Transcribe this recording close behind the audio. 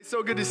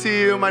So good to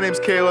see you. My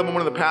name's Caleb. I'm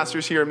one of the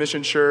pastors here at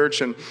Mission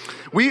Church, and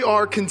we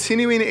are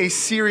continuing a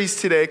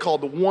series today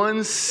called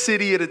One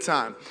City at a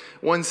Time.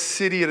 One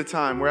city at a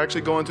time. We're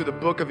actually going through the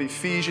book of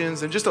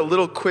Ephesians, and just a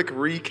little quick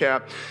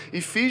recap.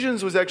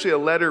 Ephesians was actually a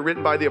letter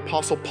written by the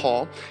Apostle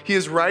Paul. He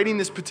is writing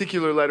this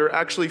particular letter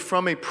actually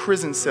from a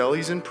prison cell.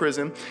 He's in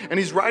prison, and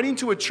he's writing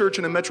to a church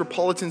in a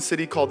metropolitan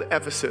city called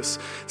Ephesus.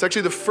 It's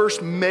actually the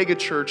first mega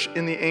church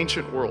in the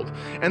ancient world.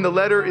 And the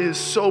letter is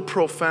so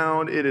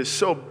profound. It is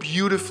so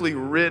beautifully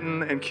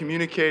written and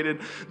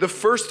communicated. The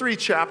first three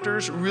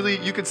chapters really,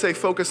 you could say,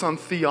 focus on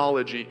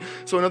theology.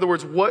 So in other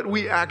words, what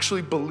we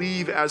actually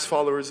believe as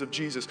followers of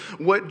Jesus,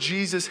 what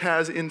Jesus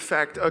has in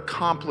fact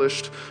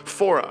accomplished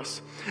for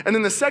us. And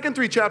then the second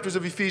three chapters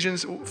of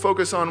Ephesians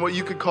focus on what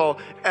you could call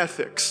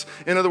ethics.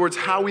 In other words,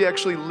 how we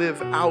actually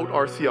live out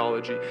our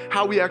theology,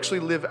 how we actually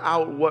live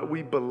out what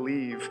we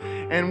believe.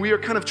 And we are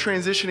kind of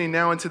transitioning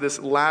now into this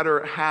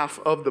latter half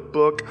of the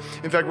book.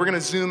 In fact, we're going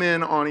to zoom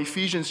in on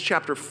Ephesians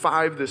chapter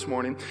 5 this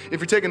morning. If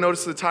you're taking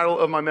notice, the title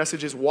of my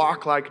message is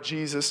Walk Like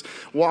Jesus.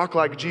 Walk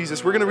Like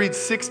Jesus. We're going to read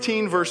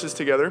 16 verses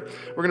together.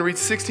 We're going to read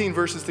 16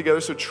 verses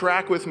together, so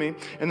track with me.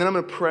 And then I'm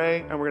going to pray,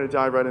 and we're going to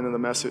dive right into the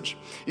message.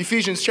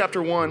 Ephesians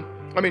chapter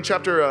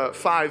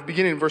 5,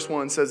 beginning in verse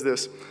 1, says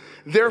this: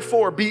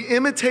 Therefore, be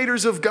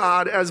imitators of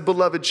God as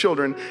beloved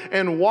children,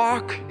 and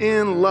walk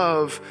in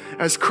love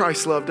as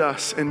Christ loved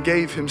us and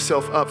gave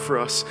himself up for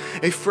us,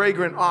 a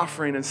fragrant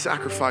offering and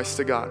sacrifice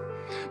to God.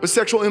 But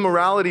sexual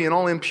immorality and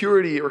all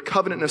impurity or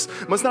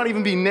covetousness must not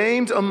even be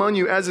named among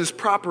you, as is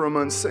proper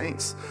among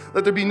saints.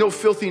 Let there be no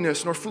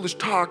filthiness, nor foolish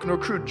talk, nor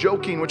crude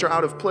joking, which are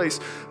out of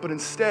place, but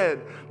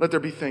instead let there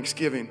be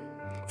thanksgiving.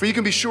 For you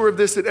can be sure of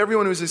this, that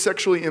everyone who is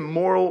sexually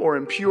immoral or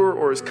impure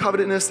or is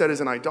covetous, that is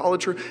an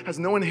idolater, has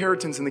no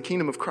inheritance in the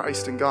kingdom of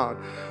Christ and God.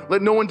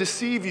 Let no one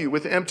deceive you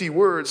with empty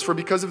words, for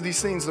because of these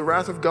things the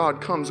wrath of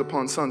God comes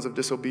upon sons of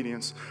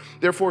disobedience.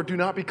 Therefore do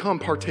not become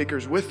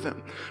partakers with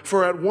them.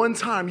 For at one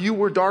time you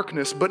were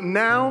darkness, but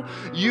now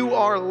you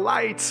are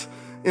light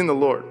in the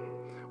Lord.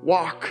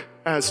 Walk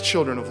as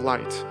children of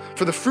light.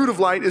 For the fruit of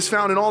light is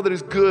found in all that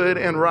is good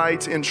and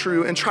right and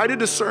true, and try to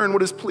discern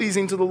what is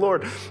pleasing to the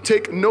Lord.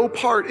 Take no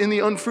part in the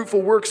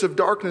unfruitful works of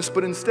darkness,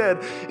 but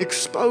instead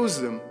expose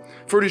them.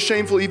 For it is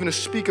shameful even to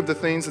speak of the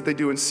things that they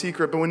do in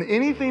secret. But when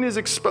anything is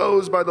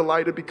exposed by the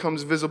light, it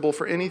becomes visible,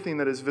 for anything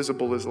that is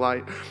visible is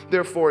light.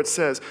 Therefore it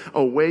says,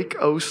 Awake,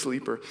 O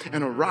sleeper,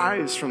 and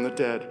arise from the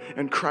dead,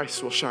 and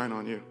Christ will shine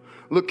on you.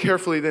 Look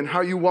carefully then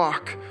how you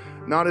walk,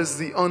 not as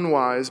the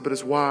unwise, but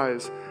as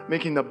wise,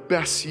 making the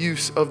best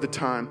use of the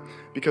time,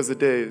 because the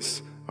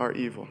days are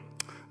evil.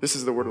 This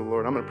is the word of the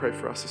Lord. I'm going to pray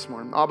for us this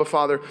morning. Abba,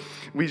 Father,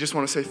 we just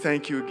want to say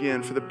thank you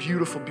again for the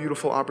beautiful,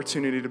 beautiful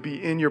opportunity to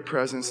be in your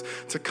presence,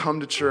 to come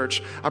to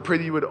church. I pray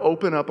that you would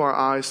open up our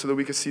eyes so that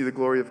we could see the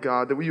glory of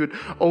God, that we would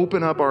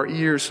open up our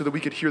ears so that we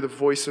could hear the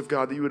voice of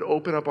God, that you would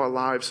open up our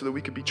lives so that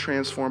we could be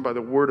transformed by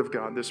the word of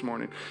God this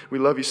morning. We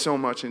love you so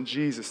much in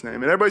Jesus' name.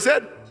 And everybody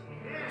said,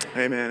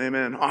 Amen,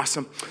 amen.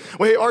 Awesome.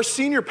 Well, hey, our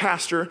senior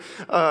pastor,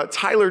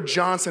 Tyler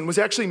Johnson, was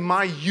actually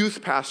my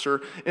youth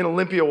pastor in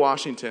Olympia,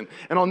 Washington.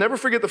 And I'll never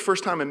forget the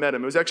first time I met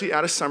him. It was actually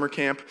at a summer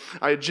camp.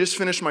 I had just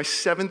finished my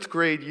 7th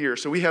grade year,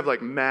 so we have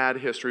like mad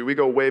history. We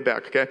go way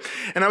back, okay?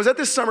 And I was at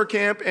this summer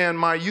camp, and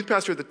my youth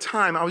pastor at the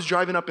time, I was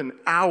driving up an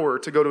hour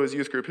to go to his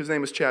youth group. His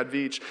name was Chad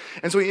Veach.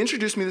 And so he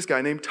introduced me to this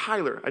guy named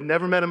Tyler. I'd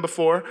never met him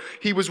before.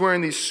 He was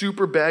wearing these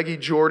super baggy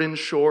Jordan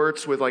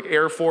shorts with like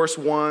Air Force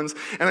Ones.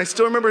 And I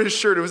still remember his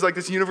shirt. It was like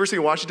this University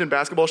of Washington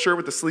basketball shirt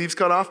with the sleeves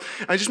cut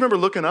off. And I just remember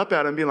looking up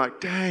at him and being like,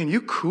 dang,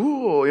 you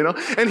cool, you know?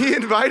 And he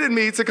invited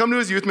me to come to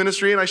his youth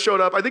ministry, and I showed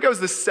up. I think I was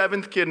the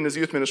 7th kid in his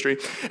youth ministry.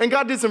 And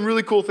God did some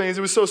really cool things.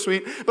 It was so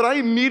sweet. But I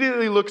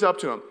immediately looked up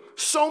to him.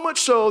 So much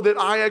so that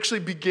I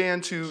actually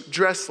began to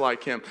dress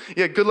like him.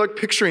 Yeah, good luck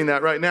picturing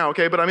that right now,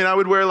 okay? But I mean, I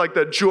would wear like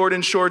the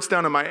Jordan shorts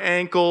down to my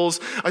ankles.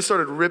 I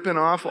started ripping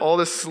off all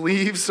the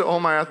sleeves, all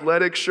my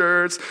athletic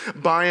shirts,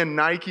 buying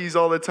Nikes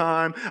all the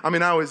time. I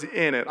mean, I was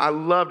in it. I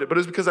loved it. But it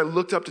was because I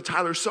looked up to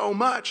Tyler so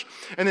much.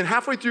 And then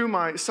halfway through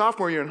my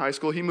sophomore year in high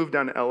school, he moved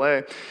down to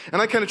LA.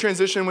 And I kind of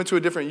transitioned, went to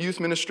a different youth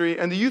ministry.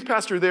 And the youth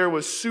pastor there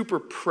was super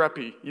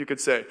preppy, you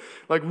could say.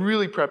 Like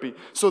really preppy.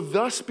 So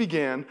thus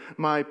began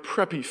my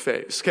preppy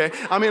phase, okay?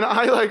 I mean,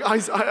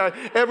 I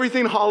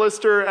everything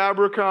Hollister,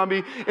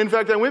 Abercrombie. In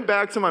fact, I went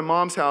back to my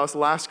mom's house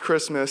last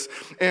Christmas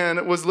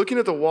and was looking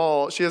at the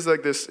wall. She has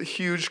like this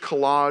huge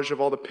collage of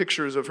all the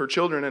pictures of her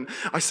children. And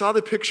I saw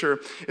the picture.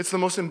 It's the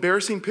most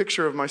embarrassing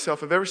picture of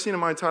myself I've ever seen in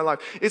my entire life.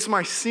 It's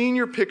my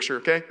senior picture,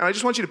 okay? And I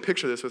just want you to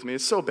picture this with me.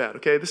 It's so bad,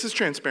 okay? This is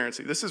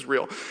transparency. This is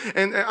real.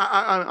 And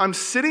I'm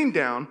sitting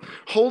down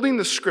holding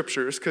the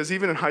scriptures, because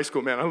even in high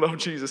school, man, I love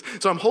Jesus.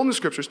 So I'm holding the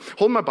scriptures,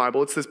 holding my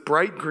Bible. It's this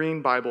bright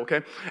green Bible,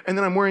 okay? And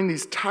then I'm wearing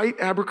these tight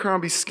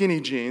Abercrombie skinny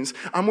jeans.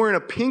 I'm wearing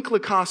a pink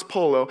Lacoste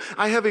polo.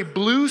 I have a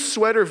blue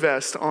sweater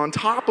vest on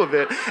top of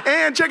it.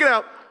 And check it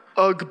out.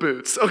 Ugg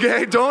boots,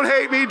 okay? Don't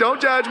hate me,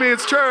 don't judge me,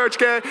 it's church,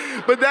 okay?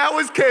 But that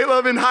was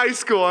Caleb in high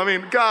school. I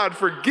mean, God,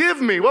 forgive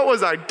me. What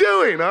was I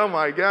doing? Oh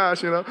my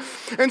gosh,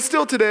 And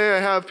still today, I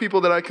have people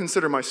that I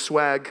consider my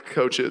swag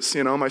coaches,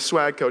 my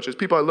swag coaches,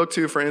 people I look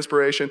to for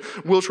inspiration.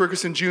 Will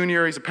Trickerson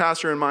Jr., he's a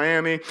pastor in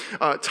Miami.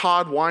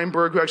 Todd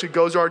Weinberg, who actually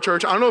goes to our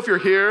church. I don't know if you're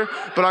here,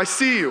 but I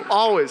see you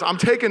always. I'm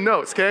taking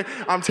notes, okay?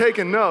 I'm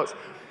taking notes.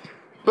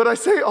 But I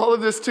say all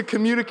of this to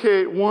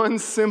communicate one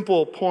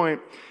simple point,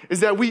 is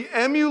that we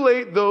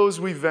emulate those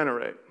we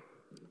venerate.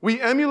 We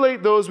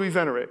emulate those we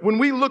venerate. When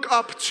we look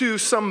up to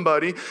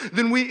somebody,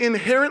 then we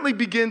inherently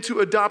begin to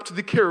adopt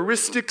the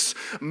characteristics,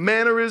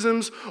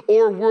 mannerisms,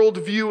 or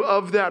worldview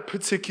of that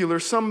particular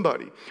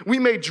somebody. We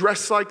may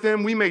dress like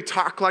them, we may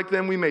talk like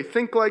them, we may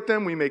think like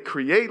them, we may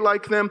create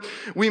like them,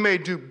 we may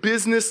do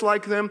business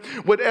like them.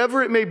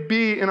 Whatever it may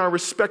be in our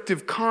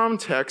respective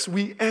contexts,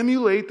 we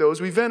emulate those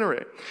we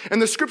venerate.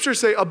 And the scriptures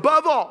say,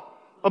 above all,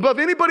 above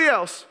anybody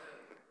else,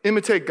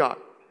 imitate God.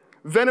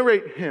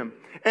 Venerate him,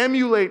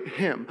 emulate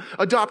him,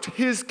 adopt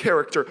his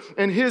character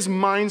and his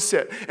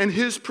mindset and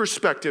his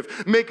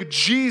perspective. Make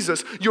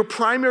Jesus your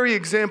primary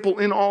example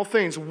in all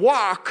things.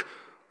 Walk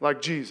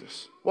like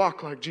Jesus.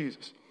 Walk like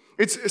Jesus.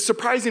 It's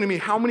surprising to me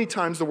how many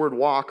times the word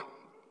walk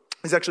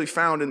is actually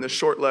found in this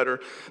short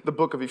letter, the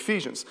book of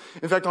Ephesians.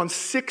 In fact, on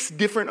 6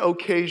 different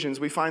occasions,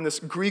 we find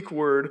this Greek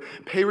word,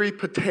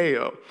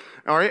 peripateo.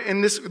 All right,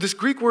 and this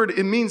Greek word,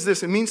 it means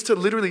this. It means to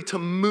literally to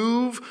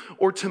move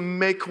or to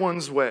make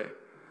one's way.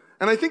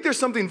 And I think there's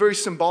something very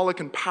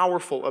symbolic and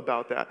powerful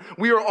about that.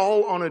 We are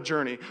all on a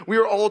journey. We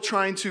are all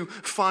trying to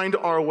find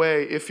our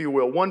way, if you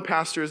will. One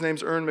pastor, his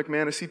name's Ern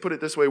McManus, he put it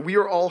this way: we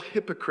are all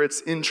hypocrites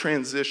in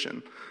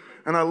transition.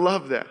 And I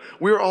love that.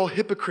 We're all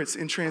hypocrites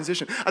in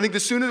transition. I think the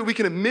sooner that we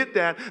can admit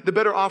that, the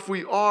better off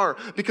we are,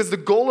 because the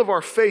goal of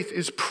our faith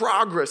is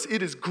progress.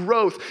 It is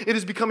growth. It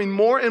is becoming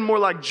more and more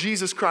like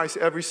Jesus Christ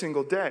every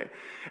single day.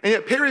 And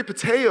yet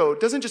peripateo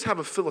doesn't just have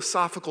a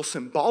philosophical,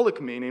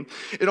 symbolic meaning.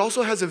 It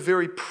also has a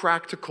very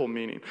practical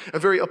meaning, a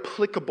very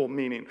applicable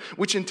meaning,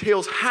 which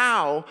entails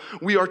how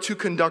we are to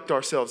conduct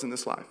ourselves in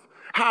this life.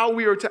 How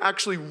we are to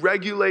actually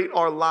regulate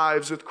our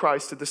lives with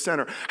Christ at the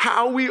center.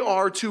 How we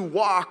are to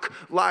walk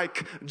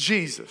like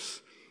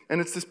Jesus. And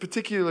it's this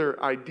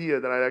particular idea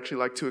that I'd actually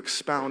like to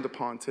expound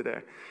upon today.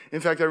 In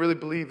fact, I really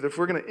believe that if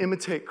we're going to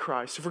imitate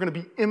Christ, if we're going to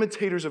be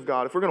imitators of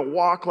God, if we're going to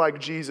walk like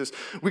Jesus,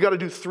 we got to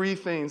do 3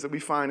 things that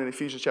we find in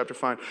Ephesians chapter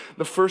 5.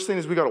 The first thing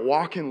is we got to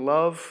walk in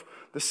love.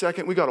 The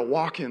second, we got to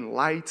walk in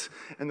light.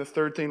 And the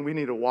third thing, we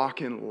need to walk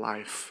in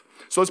life.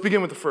 So let's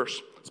begin with the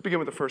first.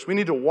 We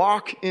need to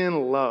walk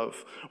in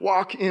love.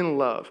 Walk in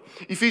love.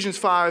 Ephesians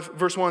 5,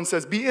 verse 1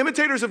 says, be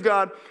imitators of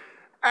God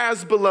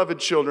as beloved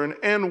children,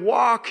 and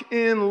walk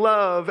in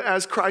love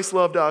as Christ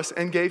loved us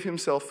and gave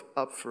himself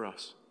up for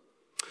us.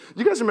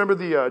 You guys remember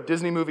the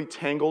Disney movie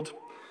Tangled?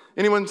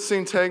 Anyone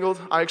seen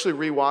Tangled? I actually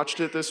rewatched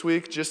it this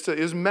week. It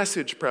was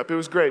message prep. It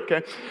was great,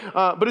 okay?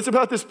 But it's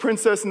about this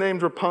princess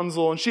named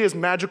Rapunzel, and she has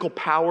magical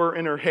power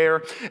in her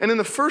hair. And in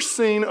the first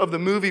scene of the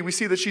movie, we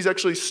see that she's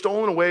actually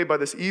stolen away by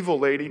this evil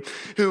lady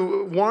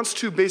who wants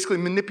to basically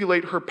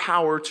manipulate her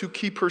power to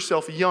keep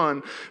herself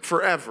young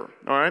forever,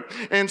 all right?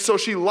 And so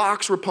she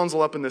locks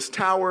Rapunzel up in this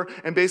tower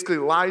and basically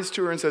lies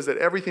to her and says that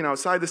everything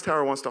outside this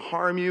tower wants to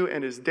harm you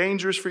and is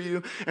dangerous for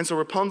you. And so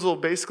Rapunzel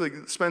basically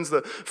spends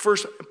the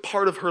first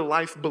part of her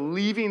life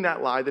believing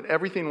that lie, that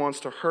everything wants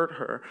to hurt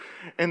her,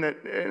 and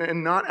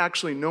not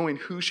actually knowing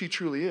who she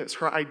truly is.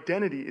 Her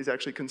identity is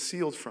actually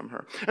concealed from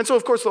her. And so,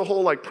 of course, the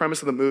whole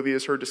premise of the movie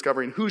is her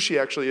discovering who she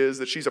actually is,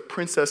 that she's a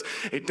princess,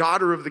 a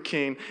daughter of the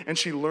king, and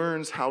she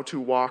learns how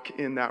to walk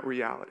in that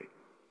reality.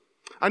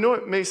 I know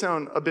it may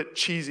sound a bit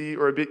cheesy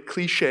or a bit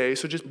cliche,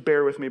 so just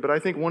bear with me, but I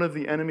think one of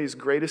the enemy's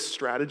greatest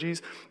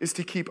strategies is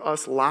to keep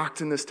us locked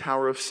in this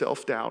tower of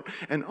self-doubt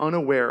and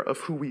unaware of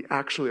who we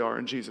actually are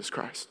in Jesus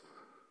Christ.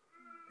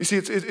 You see,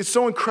 it's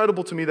so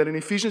incredible to me that in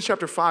Ephesians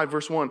chapter 5,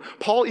 verse 1,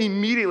 Paul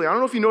immediately, I don't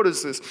know if you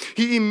noticed this,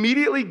 he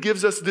immediately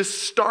gives us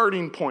this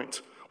starting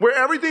point where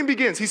everything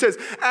begins. He says,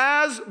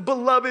 as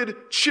beloved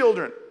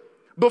children,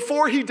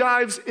 before he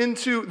dives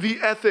into the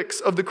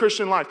ethics of the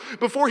Christian life,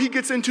 before he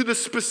gets into the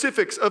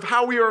specifics of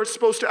how we are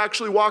supposed to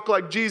actually walk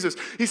like Jesus,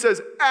 he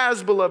says,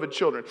 as beloved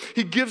children.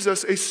 He gives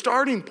us a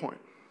starting point.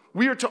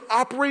 We are to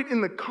operate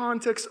in the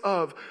context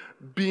of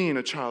being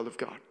a child of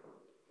God.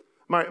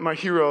 My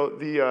hero,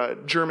 the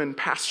German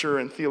pastor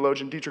and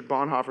theologian Dietrich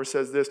Bonhoeffer,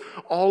 says this: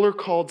 all are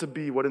called to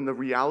be what in the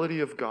reality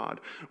of God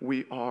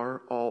we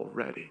are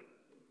already.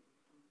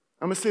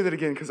 I'm going to say that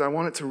again because I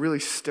want it to really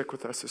stick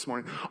with us this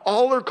morning.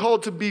 All are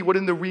called to be what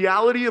in the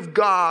reality of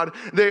God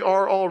they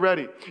are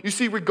already. You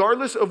see,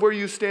 regardless of where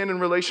you stand in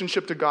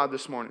relationship to God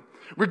this morning,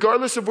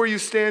 regardless of where you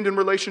stand in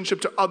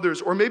relationship to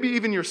others, or maybe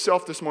even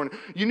yourself this morning,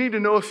 you need to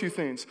know a few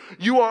things.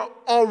 You are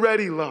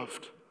already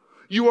loved.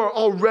 You are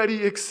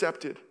already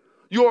accepted.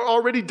 You are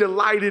already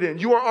delighted in.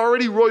 You are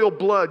already royal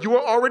blood. You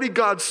are already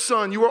God's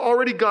son. You are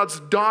already God's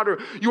daughter.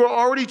 You are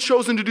already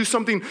chosen to do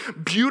something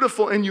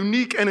beautiful and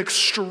unique and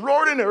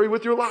extraordinary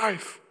with your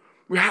life.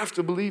 We have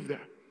to believe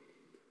that.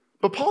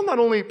 But Paul not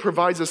only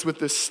provides us with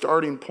this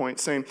starting point,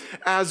 saying,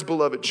 as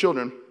beloved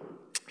children,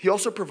 he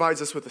also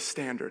provides us with a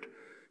standard.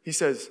 He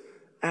says,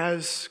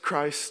 as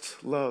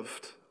Christ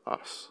loved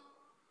us.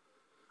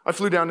 I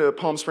flew down to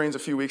Palm Springs a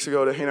few weeks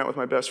ago to hang out with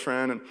my best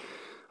friend, and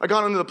I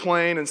got onto the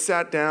plane and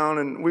sat down,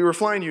 and we were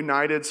flying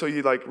United, so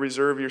you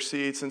reserve your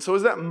seats. And so it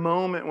was that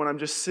moment when I'm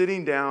just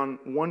sitting down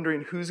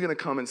wondering who's going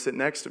to come and sit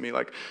next to me,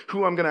 like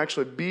who I'm going to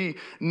actually be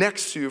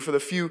next to for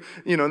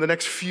the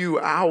next few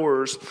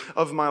hours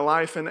of my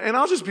life. And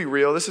I'll just be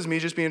real. This is me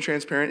just being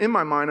transparent. In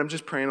my mind, I'm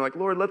just praying, like,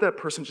 Lord, let that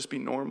person just be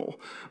normal.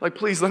 Like,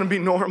 please let him be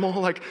normal.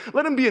 Like,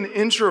 let him be an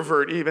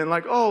introvert even.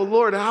 Like, oh,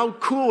 Lord, how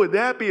cool would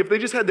that be if they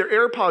just had their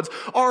AirPods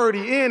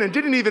already in and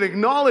didn't even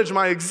acknowledge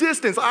my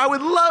existence? I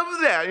would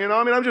love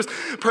that, I'm just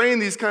praying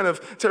these kind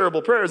of terrible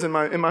prayers in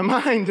my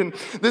mind. And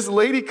this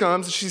lady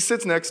comes, she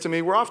sits next to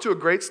me. We're off to a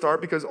great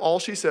start because all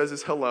she says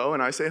is hello,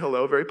 and I say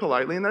hello very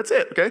politely, and that's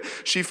it, okay?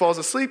 She falls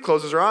asleep,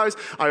 closes her eyes.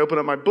 I open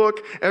up my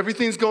book.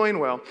 Everything's going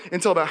well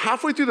until about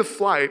halfway through the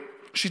flight,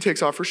 she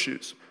takes off her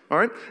shoes. All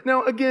right?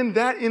 Now, again,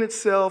 that in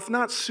itself,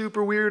 not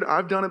super weird.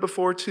 I've done it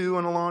before, too,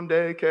 on a long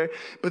day, okay?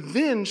 But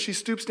then she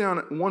stoops down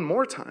one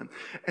more time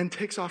and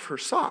takes off her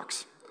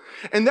socks.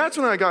 And that's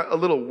when I got a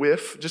little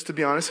whiff, just to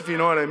be honest, if you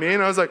know what I mean.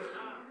 I was like,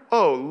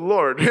 oh,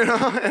 Lord, and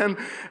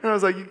I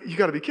was like, you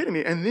got to be kidding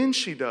me. And then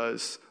she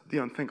does the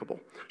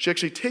unthinkable. She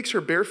actually takes her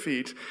bare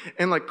feet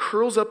and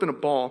curls up in a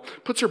ball,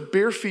 puts her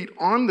bare feet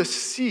on the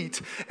seat,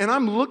 and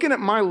I'm looking at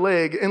my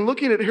leg and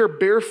looking at her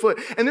bare foot,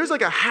 and there's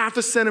a half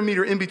a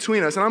centimeter in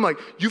between us, and I'm like,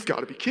 you've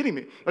got to be kidding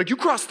me. You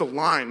crossed the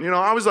line.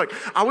 I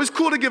was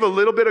cool to give a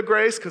little bit of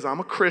grace because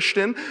I'm a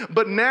Christian,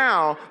 but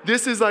now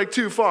this is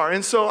too far.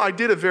 And so I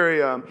did a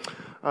very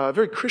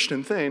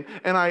Christian thing,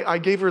 and I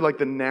gave her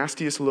the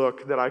nastiest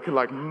look that I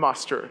could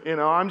muster.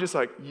 I'm just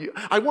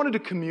I wanted to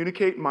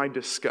communicate my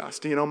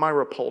disgust, my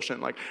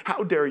repulsion.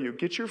 How dare you?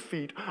 Get your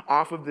feet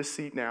off of this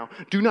seat now.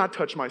 Do not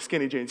touch my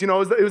skinny jeans. It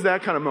was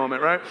that kind of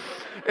moment, right?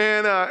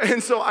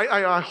 And so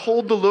I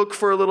hold the look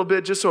for a little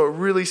bit just so it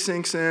really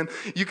sinks in.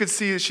 You could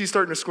see she's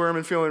starting to squirm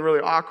and feeling really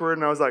awkward,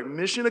 and I was like,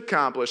 mission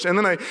accomplished. And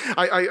then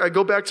I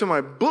go back to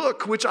my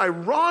book, which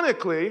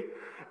ironically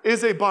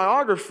is a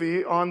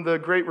biography on the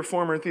great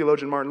reformer and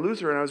theologian Martin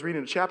Luther, and I was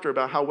reading a chapter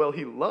about how well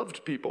he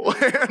loved people.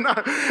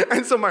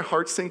 and so my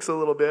heart sinks a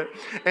little bit.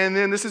 And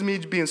then this is me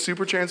being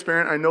super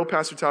transparent. I know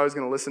Pastor Tyler is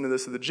going to listen to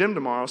this at the gym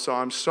tomorrow, so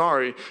I'm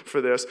sorry for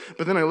this.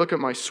 But then I look at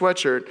my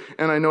sweatshirt,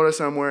 and I notice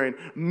I'm wearing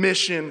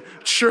Mission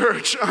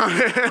Church on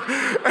it.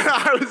 And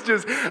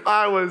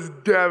I was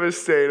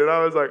devastated.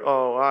 I was like,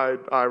 oh,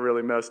 I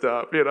really messed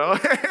up, and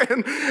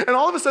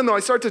all of a sudden, though,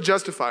 I start to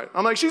justify it.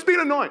 I'm like, she's being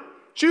annoying.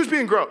 She was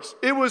being gross.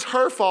 It was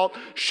her fault.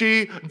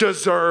 She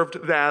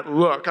deserved that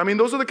look.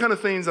 Those are the kind of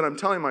things that I'm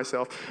telling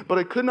myself. But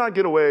I could not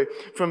get away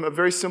from a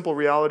very simple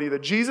reality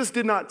that Jesus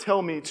did not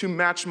tell me to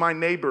match my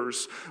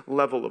neighbor's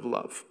level of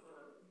love.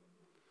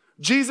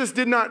 Jesus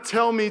did not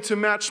tell me to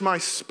match my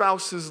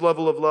spouse's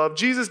level of love.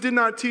 Jesus did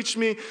not teach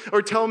me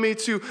or tell me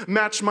to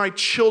match my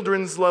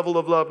children's level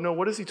of love. No,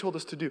 what has he told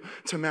us to do?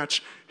 To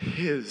match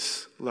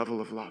his level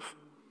of love.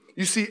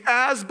 You see,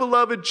 as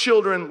beloved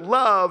children,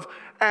 love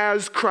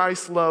as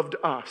Christ loved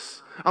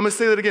us. I'm going to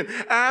say that again.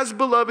 As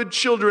beloved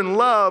children,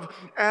 love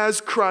as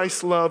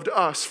Christ loved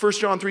us. 1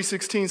 John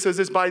 3:16 says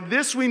this, by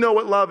this we know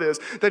what love is,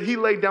 that he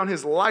laid down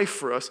his life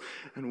for us,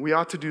 and we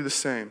ought to do the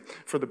same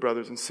for the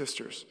brothers and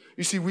sisters.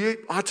 You see, we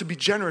ought to be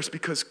generous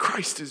because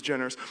Christ is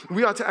generous.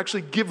 We ought to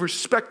actually give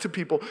respect to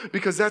people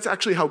because that's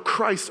actually how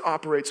Christ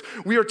operates.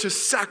 We are to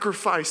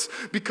sacrifice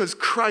because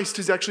Christ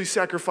has actually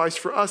sacrificed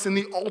for us in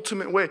the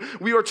ultimate way.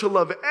 We are to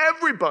love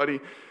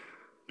everybody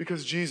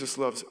because Jesus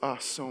loves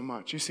us so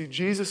much. You see,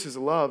 Jesus'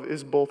 love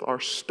is both our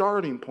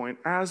starting point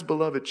as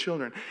beloved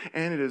children,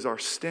 and it is our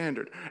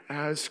standard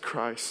as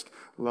Christ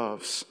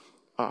loves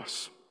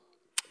us.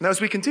 Now,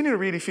 as we continue to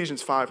read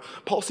Ephesians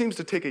 5, Paul seems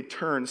to take a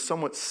turn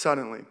somewhat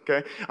suddenly,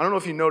 okay? I don't know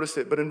if you noticed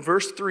it, but in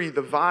verse 3,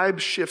 the vibe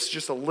shifts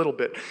just a little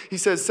bit. He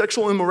says,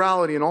 sexual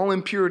immorality and all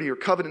impurity or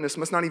covetousness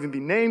must not even be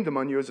named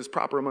among you as is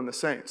proper among the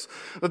saints.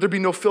 Let there be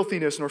no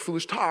filthiness, nor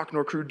foolish talk,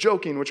 nor crude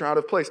joking, which are out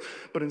of place,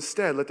 but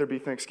instead let there be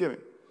thanksgiving.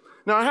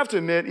 Now, I have to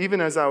admit, even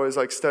as I was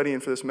studying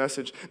for this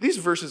message, these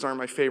verses aren't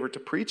my favorite to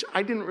preach.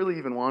 I didn't really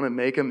even want to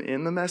make them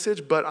in the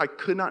message, but I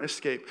could not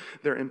escape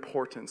their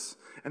importance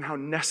and how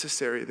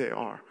necessary they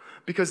are.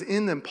 Because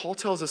in them, Paul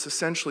tells us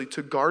essentially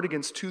to guard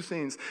against two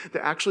things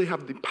that actually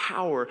have the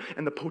power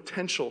and the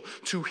potential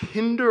to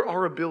hinder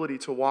our ability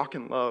to walk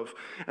in love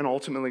and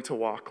ultimately to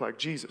walk like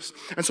Jesus.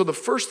 And so the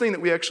first thing that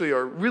we actually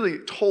are really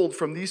told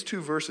from these two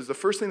verses, the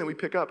first thing that we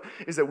pick up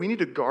is that we need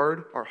to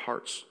guard our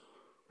hearts.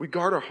 We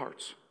guard our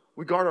hearts.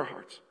 We guard our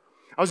hearts.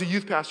 I was a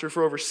youth pastor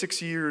for over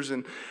 6 years,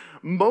 and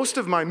most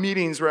of my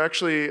meetings were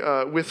actually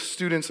with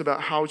students about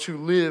how to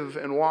live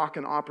and walk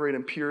and operate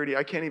in purity.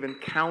 I can't even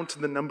count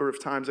the number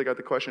of times I got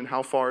the question,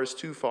 how far is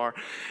too far?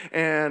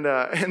 And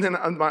then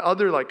my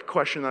other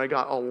question that I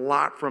got a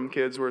lot from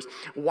kids was,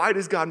 why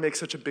does God make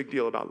such a big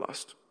deal about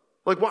lust?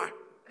 Why?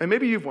 And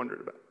maybe you've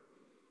wondered about it.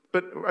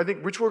 But I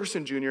think Rich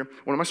Wilkerson Jr.,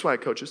 one of my swag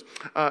coaches,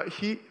 I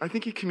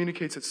think he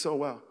communicates it so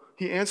well.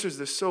 He answers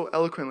this so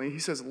eloquently. He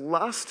says,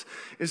 lust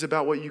is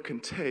about what you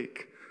can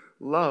take.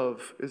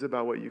 Love is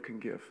about what you can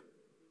give.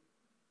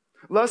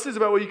 Lust is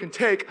about what you can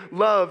take.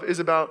 Love is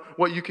about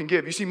what you can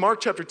give. You see,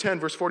 Mark chapter 10,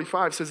 verse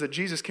 45 says that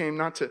Jesus came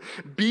not to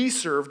be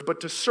served, but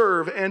to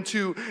serve and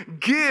to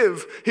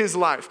give his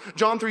life.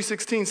 John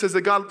 3:16 says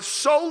that God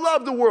so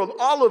loved the world,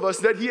 all of us,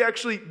 that he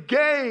actually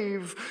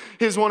gave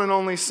his one and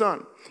only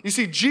son. You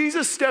see,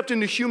 Jesus stepped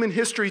into human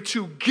history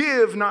to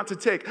give, not to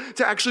take,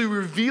 to actually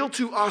reveal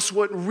to us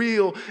what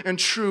real and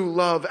true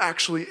love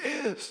actually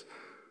is.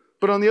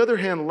 But on the other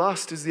hand,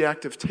 lust is the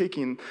act of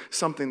taking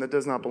something that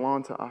does not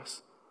belong to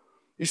us.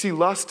 You see,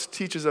 lust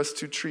teaches us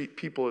to treat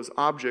people as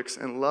objects,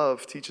 and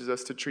love teaches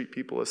us to treat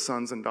people as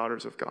sons and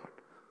daughters of God.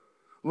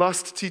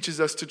 Lust teaches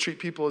us to treat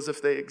people as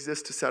if they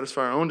exist to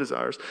satisfy our own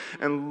desires,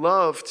 and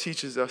love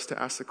teaches us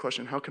to ask the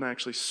question, how can I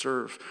actually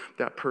serve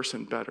that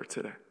person better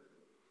today?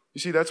 You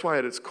see, that's why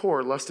at its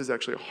core, lust is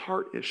actually a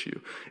heart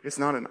issue. It's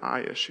not an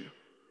eye issue.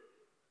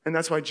 And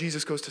that's why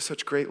Jesus goes to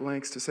such great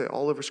lengths to say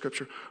all over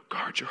Scripture,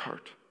 guard your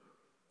heart.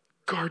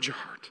 Guard your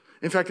heart.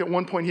 In fact, at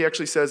one point he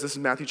actually says, this is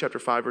Matthew chapter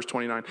 5, verse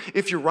 29,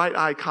 if your right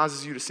eye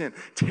causes you to sin,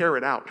 tear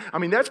it out. I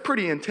mean, that's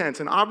pretty intense.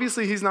 And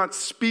obviously he's not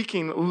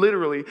speaking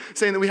literally,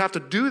 saying that we have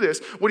to do this.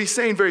 What he's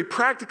saying very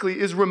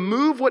practically is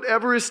remove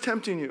whatever is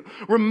tempting you.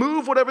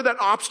 Remove whatever that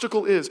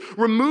obstacle is.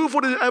 Remove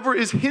whatever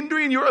is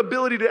hindering your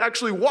ability to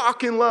actually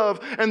walk in love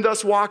and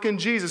thus walk in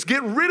Jesus.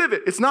 Get rid of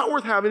it. It's not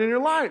worth having in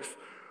your life.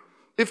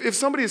 If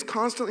somebody is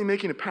constantly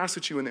making a pass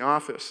at you in the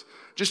office,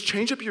 just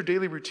change up your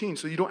daily routine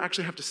so you don't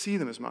actually have to see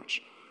them as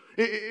much.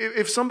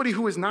 If somebody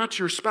who is not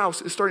your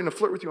spouse is starting to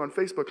flirt with you on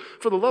Facebook,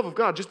 for the love of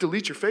God, just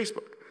delete your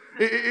Facebook.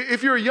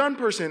 If you're a young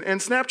person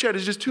and Snapchat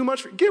is just too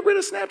much, get rid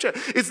of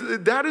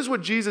Snapchat. That is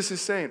what Jesus is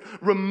saying.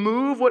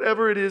 Remove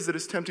whatever it is that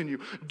is tempting you.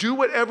 Do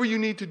whatever you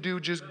need to do.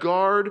 Just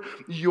guard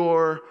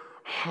your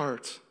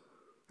heart.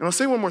 And I'll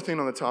say one more thing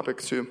on the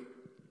topic too,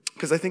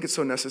 because I think it's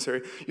so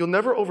necessary. You'll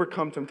never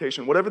overcome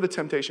temptation, whatever the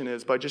temptation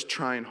is, by just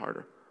trying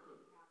harder.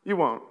 You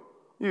won't.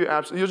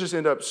 You'll just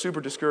end up super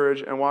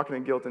discouraged and walking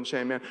in guilt and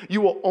shame, man. You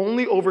will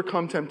only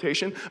overcome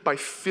temptation by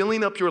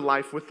filling up your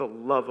life with the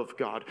love of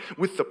God,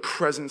 with the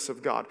presence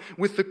of God,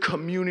 with the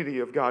community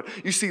of God.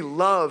 You see,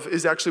 love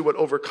is actually what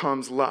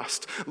overcomes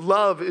lust.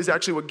 Love is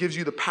actually what gives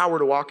you the power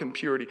to walk in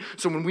purity.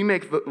 So when we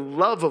make the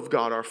love of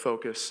God our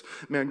focus,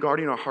 man,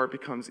 guarding our heart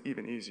becomes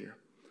even easier.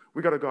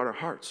 We got to guard our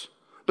hearts.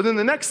 But then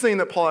the next thing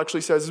that Paul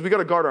actually says is we got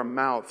to guard our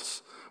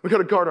mouths. We got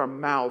to guard our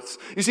mouths.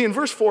 You see, in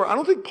verse 4, I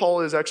don't think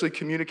Paul is actually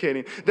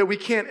communicating that we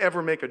can't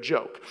ever make a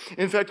joke.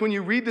 In fact, when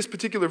you read this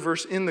particular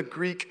verse in the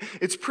Greek,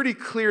 it's pretty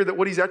clear that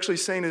what he's actually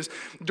saying is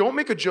don't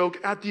make a joke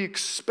at the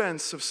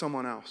expense of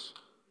someone else.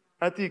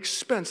 At the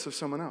expense of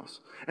someone else.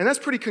 And that's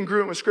pretty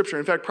congruent with Scripture.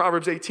 In fact,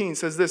 Proverbs 18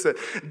 says this, that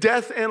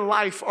death and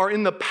life are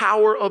in the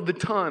power of the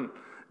tongue.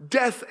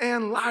 Death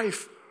and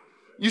life.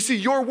 You see,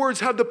 your words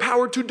have the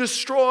power to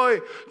destroy,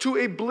 to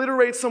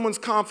obliterate someone's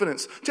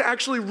confidence, to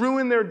actually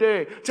ruin their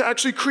day, to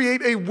actually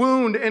create a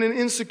wound and an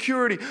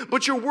insecurity.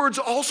 But your words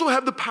also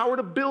have the power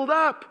to build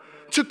up,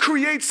 to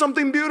create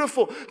something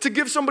beautiful, to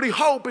give somebody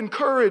hope and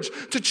courage,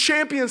 to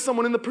champion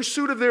someone in the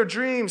pursuit of their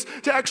dreams,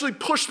 to actually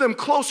push them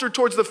closer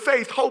towards the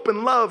faith, hope,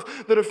 and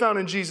love that are found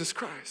in Jesus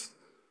Christ.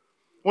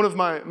 One of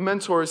my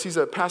mentors, he's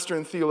a pastor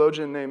and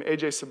theologian named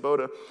A.J.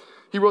 Sabota.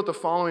 He wrote the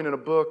following in a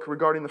book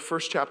regarding the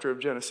first chapter of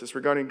Genesis,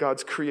 regarding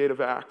God's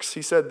creative acts.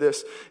 He said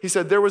this, he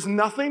said, there was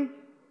nothing,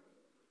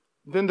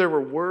 then there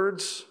were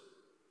words,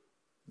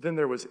 then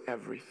there was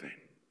everything.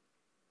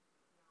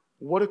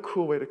 What a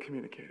cool way to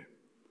communicate it.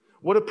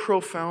 What a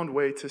profound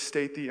way to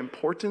state the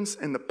importance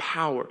and the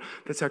power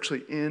that's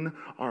actually in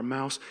our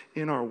mouths,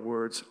 in our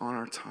words, on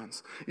our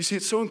tongues. You see,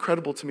 it's so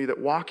incredible to me that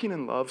walking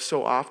in love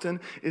so often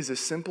is as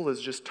simple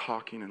as just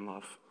talking in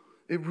love.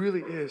 It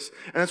really is.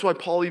 And that's why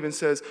Paul even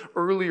says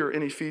earlier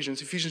in Ephesians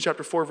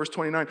chapter 4, verse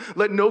 29,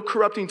 let no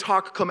corrupting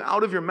talk come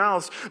out of your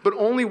mouths, but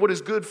only what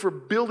is good for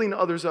building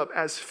others up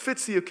as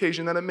fits the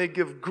occasion, that it may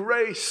give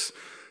grace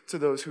to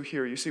those who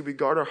hear. You see, we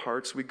guard our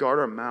hearts, we guard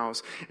our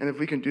mouths, and if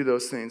we can do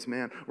those things,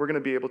 man, we're going to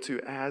be able to,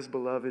 as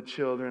beloved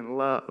children,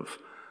 love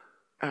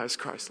as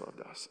Christ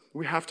loved us.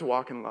 We have to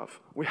walk in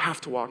love. We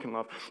have to walk in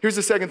love. Here's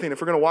the second thing.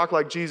 If we're going to walk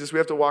like Jesus, we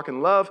have to walk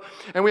in love,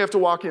 and we have to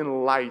walk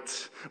in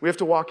light. We have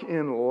to walk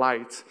in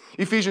light.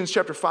 Ephesians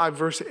chapter 5,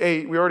 verse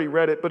 8, we already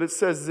read it, but it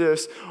says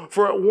this,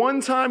 for at one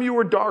time you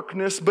were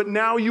darkness, but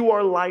now you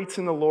are light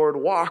in the Lord.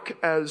 Walk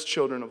as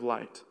children of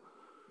light.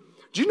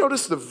 Do you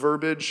notice the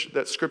verbiage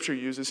that Scripture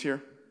uses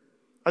here?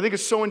 I think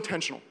it's so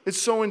intentional. It's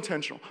so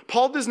intentional.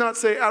 Paul does not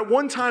say, at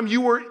one time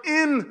you were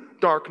in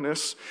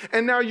darkness,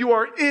 and now you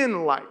are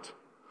in light.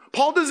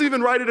 Paul doesn't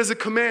even write it as a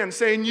command,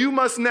 saying you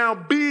must now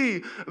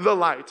be the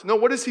light. No,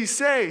 what does he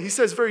say? He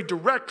says very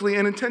directly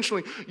and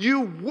intentionally,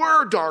 you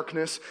were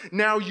darkness,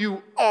 now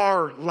you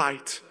are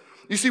light.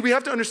 You see, we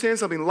have to understand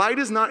something. Light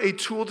is not a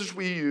tool that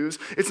we use.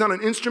 It's not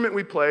an instrument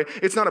we play.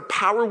 It's not a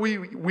power we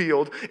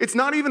wield. It's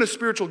not even a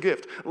spiritual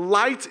gift.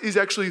 Light is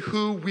actually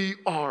who we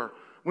are.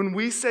 When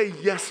we say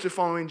yes to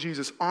following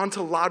Jesus,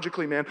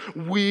 ontologically, man,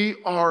 we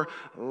are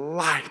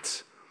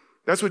light.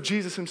 That's what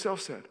Jesus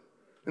himself said.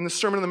 In the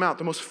Sermon on the Mount,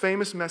 the most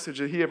famous message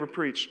that he ever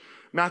preached,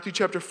 Matthew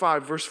chapter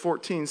 5, verse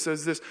 14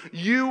 says this,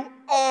 you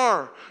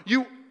are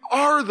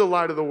the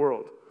light of the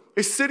world.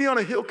 A city on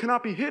a hill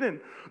cannot be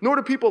hidden, nor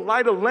do people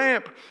light a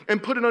lamp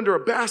and put it under a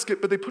basket,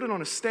 but they put it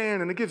on a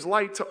stand, and it gives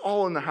light to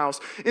all in the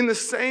house. In the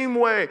same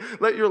way,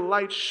 let your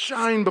light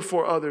shine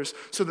before others,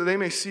 so that they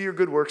may see your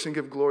good works and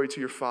give glory to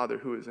your Father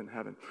who is in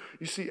heaven.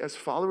 You see, as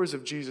followers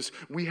of Jesus,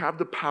 we have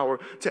the power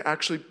to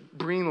actually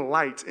bring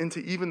light into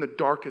even the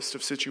darkest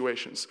of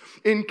situations.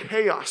 In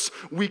chaos,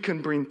 we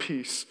can bring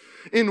peace.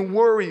 In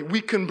worry, we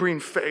can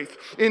bring faith.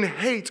 In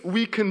hate,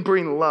 we can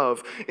bring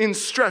love. In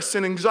stress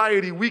and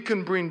anxiety, we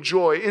can bring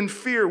joy. In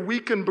fear,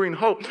 we can bring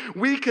hope.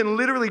 We can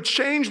literally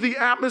change the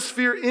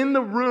atmosphere in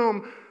the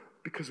room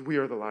because we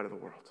are the light of the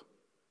world.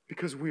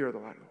 Because we are the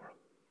light of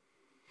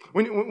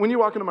the world. When you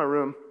walk into my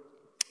room,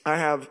 I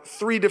have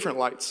three different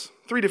lights.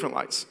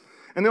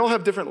 And they all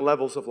have different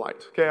levels of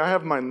light. Okay, I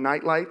have my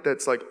night light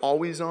that's like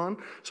always on.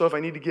 So if I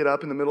need to get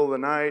up in the middle of the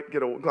night,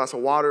 get a glass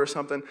of water or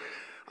something,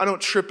 I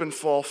don't trip and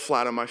fall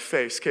flat on my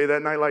face, okay?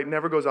 That night light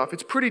never goes off.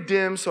 It's pretty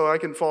dim, so I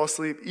can fall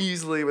asleep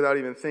easily without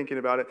even thinking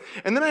about it.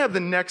 And then I have the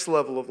next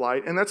level of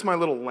light, and that's my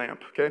little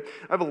lamp, okay?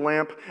 I have a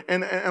lamp,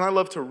 and I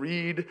love to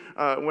read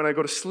when I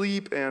go to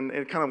sleep and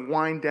kind of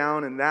wind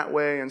down in that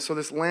way. And so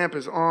this lamp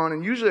is on,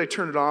 and usually I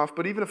turn it off,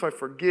 but even if I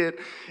forget,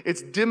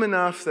 it's dim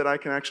enough that I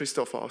can actually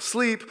still fall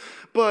asleep,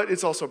 but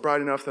it's also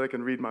bright enough that I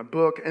can read my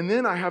book. And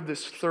then I have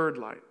this third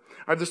light.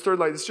 I have this third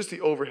light. It's just the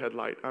overhead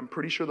light. I'm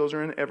pretty sure those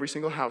are in every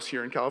single house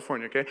here in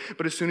California, okay?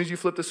 But as soon as you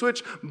flip the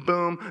switch,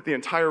 boom, the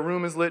entire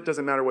room is lit.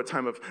 Doesn't matter what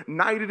time of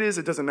night it is.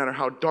 It doesn't matter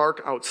how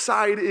dark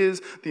outside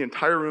is. The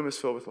entire room is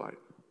filled with light.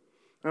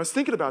 And I was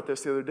thinking about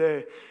this the other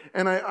day,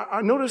 and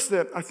I noticed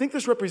that I think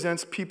this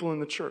represents people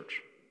in the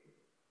church.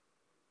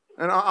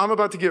 And I'm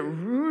about to get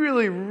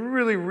really,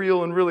 really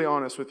real and really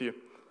honest with you.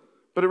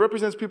 But it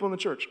represents people in the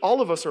church.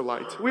 All of us are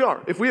light. We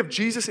are. If we have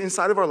Jesus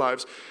inside of our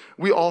lives,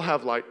 we all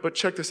have light. But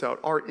check this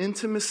out. Our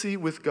intimacy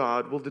with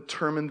God will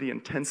determine the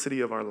intensity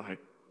of our light.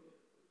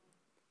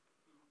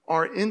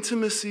 Our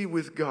intimacy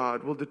with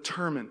God will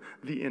determine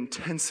the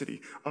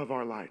intensity of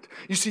our light.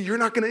 You see, you're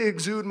not going to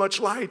exude much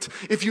light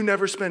if you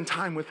never spend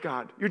time with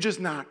God. You're just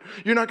not.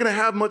 You're not going to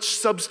have much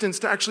substance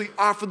to actually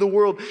offer the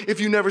world if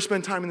you never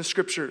spend time in the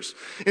scriptures.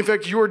 In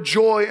fact, your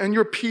joy and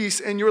your peace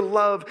and your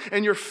love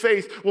and your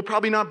faith will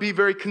probably not be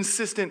very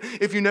consistent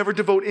if you never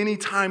devote any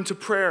time to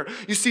prayer.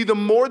 You see, the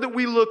more that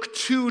we look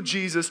to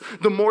Jesus,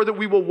 the more that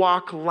we will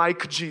walk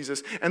like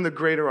Jesus, and the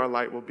greater our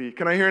light will be.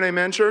 Can I hear an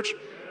amen, church?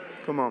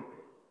 Come on.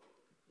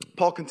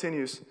 Paul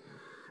continues,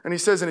 and he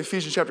says in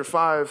Ephesians chapter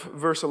 5,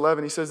 verse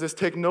 11, he says this,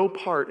 take no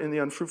part in the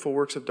unfruitful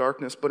works of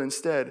darkness, but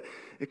instead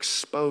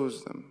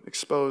expose them.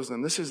 Expose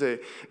them. This is a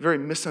very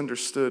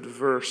misunderstood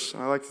verse.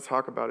 I like to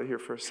talk about it here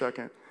for a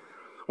second.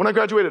 When I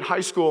graduated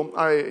high school,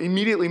 I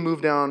immediately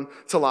moved down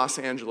to Los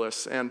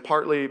Angeles, and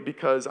partly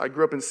because I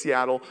grew up in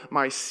Seattle.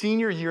 My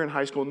senior year in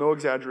high school, no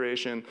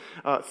exaggeration,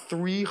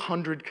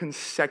 300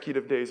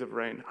 consecutive days of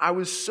rain. I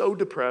was so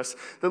depressed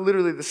that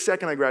literally the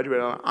second I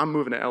graduated, I'm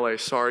moving to LA.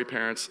 Sorry,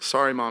 parents.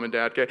 Sorry, mom and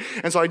dad. Okay?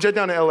 And so I jet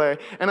down to LA,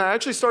 and I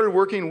actually started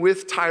working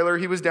with Tyler.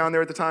 He was down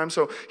there at the time,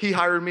 so he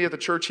hired me at the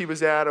church he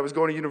was at. I was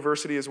going to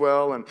university as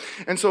well,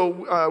 and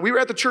so we were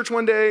at the church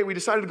one day. We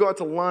decided to go out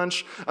to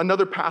lunch.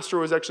 Another pastor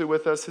was actually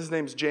with us. His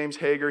name's James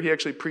Hager. He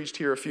actually preached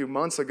here a few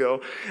months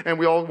ago, and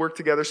we all worked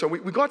together. So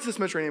we go out to this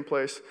Mediterranean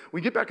place. We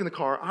get back in the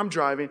car. I'm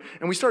driving,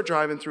 and we start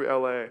driving through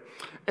LA.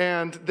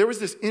 And there was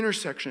this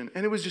intersection,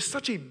 and it was just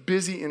such a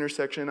busy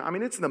intersection. I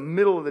mean, it's in the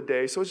middle of the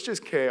day, so it's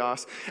just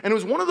chaos. And it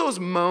was one of those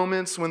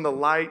moments when the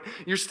light,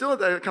 you're still at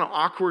that kind of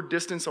awkward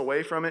distance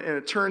away from it, and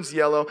it turns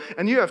yellow,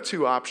 and you have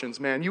two options,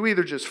 man. You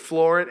either just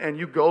floor it and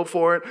you go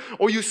for it,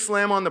 or you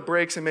slam on the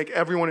brakes and make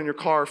everyone in your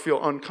car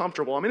feel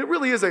uncomfortable. I mean, it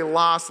really is a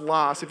loss,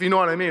 if you know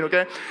what I mean,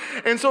 okay?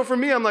 And so for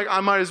me, I'm like, I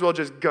might as well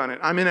just gun it.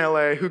 I'm in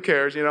LA, who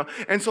cares, you know?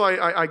 And so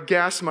I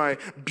gassed my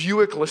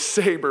Buick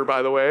LeSabre,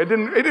 by the way. It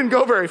didn't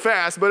go very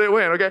fast, but it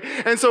went, okay?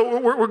 And so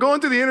we're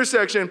going through the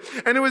intersection,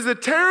 and it was a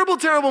terrible,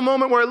 terrible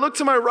moment where I look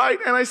to my right,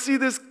 and I see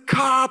this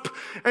cop,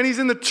 and he's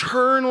in the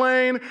turn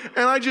lane,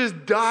 and I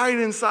just died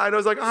inside. I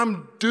was like,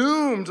 I'm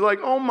doomed. Like,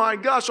 oh my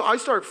gosh. So I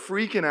start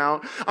freaking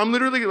out. I'm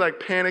literally like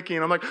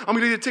panicking. I'm like, I'm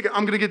going to get a ticket.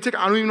 I'm going to get a ticket.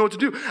 I don't even know what to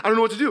do. I don't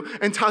know what to do.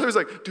 And Tyler's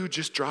like, dude,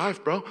 just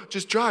drive, bro.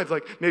 Just drive.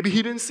 Like, maybe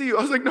he didn't see you.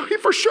 I was like, no, he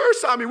for sure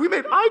saw me. We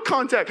made eye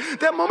contact.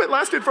 That moment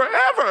lasted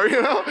forever,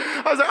 you know?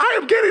 I was like, I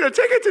am getting a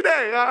ticket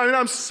today. I mean,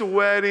 I'm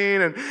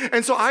sweating.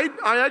 And so I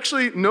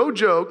actually, no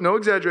joke, no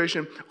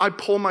exaggeration, I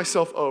pull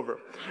myself over.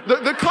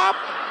 The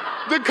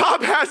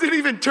cop hasn't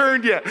even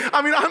turned yet.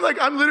 I mean,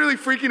 I'm literally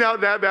freaking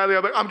out that badly.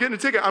 I'm like, I'm getting a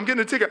ticket. I'm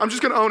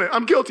just going to own it.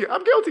 I'm guilty,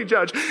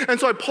 judge. And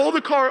so I pull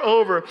the car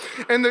over,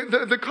 and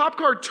the cop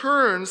car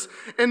turns,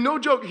 and no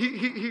joke,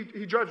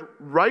 he drives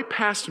right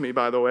past me,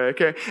 by the way,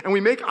 okay? And we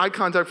make eye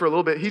contact for a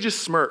little bit. He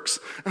just smirks.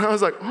 And I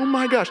was like, oh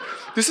my gosh,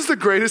 this is the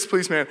greatest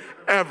policeman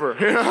ever,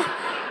 you know?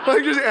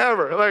 Like, just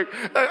ever. Like,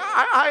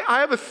 I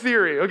have a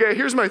theory, okay?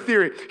 Here's my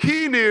theory.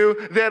 He knew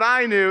that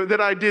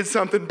I did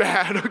something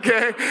bad,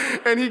 okay?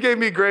 And he gave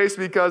me grace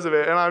because of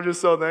it, and I'm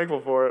just so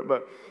thankful for it.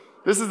 But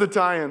this is the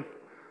tie-in.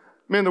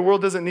 Man, the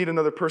world doesn't need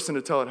another person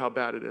to tell it how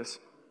bad it is.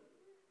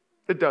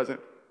 It doesn't.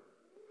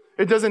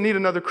 It doesn't need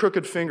another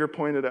crooked finger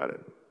pointed at it.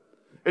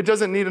 It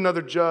doesn't need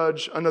another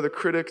judge, another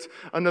critic,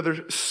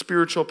 another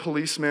spiritual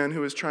policeman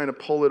who is trying to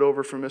pull it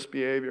over for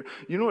misbehavior.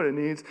 You know what it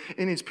needs?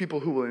 It needs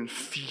people who will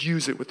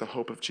infuse it with the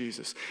hope of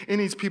Jesus. It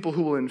needs people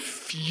who will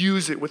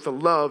infuse it with the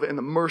love and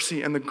the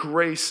mercy and the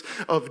grace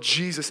of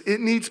Jesus. It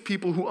needs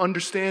people who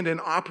understand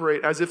and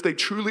operate as if they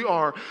truly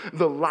are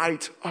the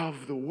light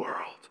of the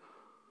world.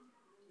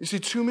 You see,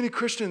 too many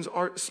Christians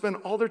spend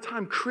all their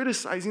time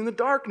criticizing the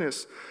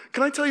darkness.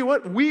 Can I tell you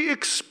what? We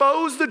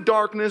expose the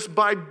darkness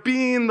by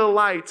being the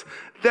light.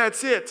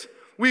 That's it.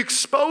 We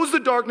expose the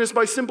darkness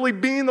by simply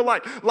being the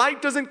light. Light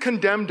doesn't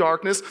condemn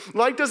darkness.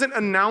 Light doesn't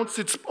announce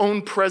its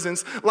own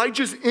presence. Light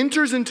just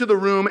enters into the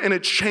room and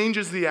it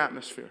changes the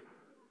atmosphere.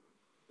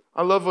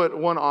 I love what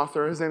one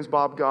author, his name's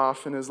Bob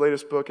Goff, in his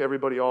latest book,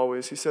 Everybody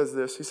Always, he says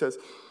this. He says,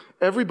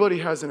 everybody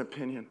has an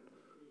opinion.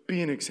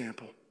 Be an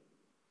example.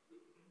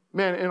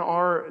 Man, in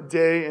our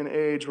day and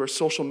age where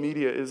social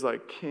media is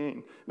like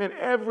king, man,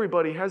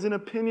 everybody has an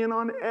opinion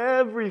on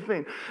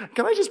everything.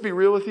 Can I just be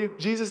real with you?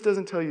 Jesus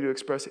doesn't tell you to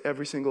express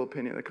every single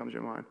opinion that comes to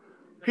your mind.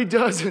 He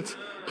doesn't.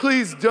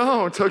 Please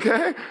don't,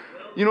 okay?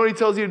 You know what he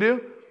tells you to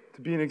do?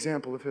 To be an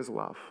example of his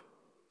love.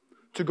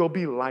 To go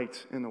be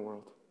light in the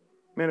world.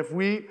 Man, if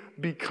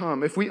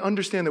we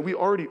understand that we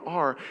already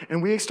are,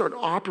 and we start to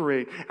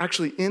operate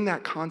actually in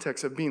that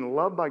context of being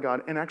loved by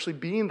God and actually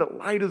being the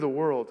light of the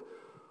world,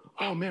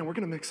 oh man, we're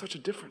going to make such a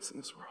difference in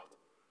this world.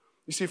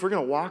 You see, if we're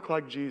going to walk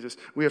like Jesus,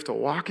 we have to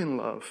walk in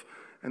love,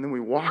 and then we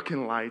walk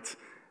in light.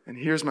 And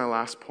here's my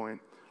last point.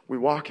 We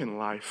walk in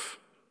life.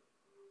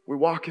 We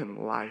walk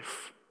in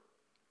life.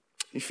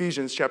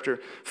 Ephesians chapter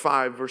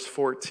 5, verse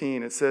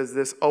 14, it says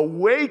this,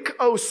 awake,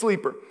 O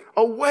sleeper,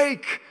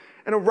 awake,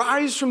 and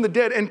arise from the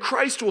dead, and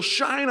Christ will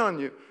shine on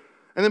you.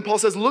 And then Paul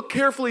says, look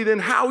carefully then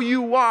how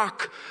you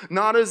walk,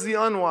 not as the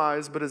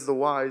unwise, but as the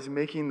wise,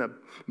 making the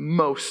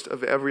most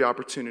of every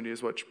opportunity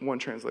is what one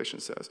translation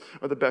says,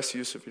 or the best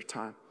use of your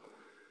time.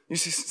 You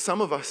see,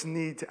 some of us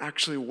need to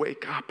actually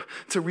wake up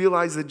to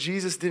realize that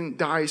Jesus didn't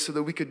die so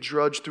that we could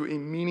drudge through a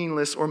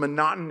meaningless or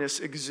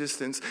monotonous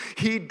existence.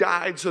 He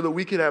died so that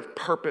we could have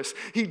purpose.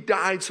 He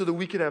died so that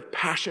we could have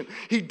passion.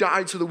 He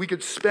died so that we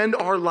could spend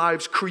our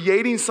lives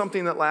creating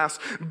something that lasts,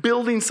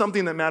 building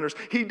something that matters.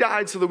 He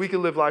died so that we could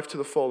live life to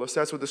the fullest.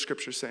 That's what the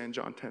scriptures say in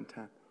John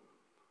 10:10.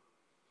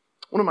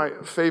 One of my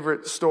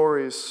favorite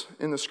stories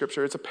in the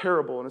scripture, it's a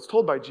parable, and it's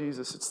told by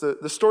Jesus. It's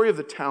the story of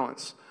the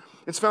talents.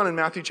 It's found in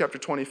Matthew chapter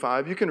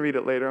 25. You can read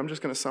it later. I'm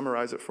just going to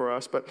summarize it for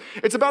us. But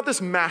it's about this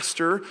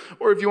master,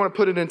 or if you want to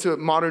put it into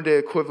modern day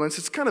equivalents,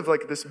 it's kind of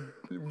like this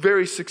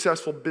very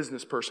successful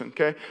business person,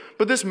 okay?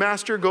 But this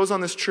master goes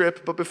on this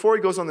trip, but before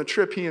he goes on the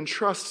trip, he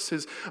entrusts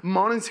his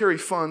monetary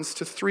funds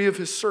to 3 of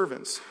his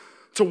servants.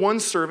 To one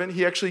servant,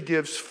 he actually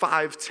gives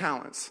 5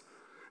 talents.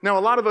 Now, a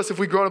lot of us, if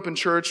we grow up in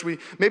church,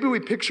 maybe we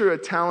picture a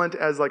talent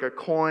as like a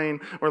coin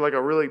or like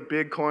a really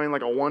big coin,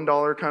 like a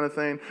 $1 kind of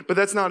thing, but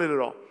that's not it at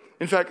all.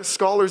 In fact,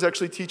 scholars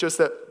actually teach us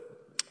that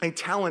a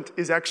talent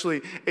is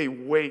actually a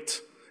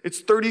weight. It's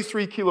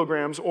 33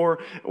 kilograms, or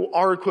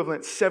our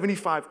equivalent,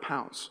 75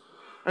 pounds.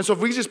 And so if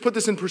we just put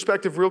this in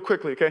perspective real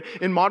quickly, okay?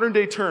 In modern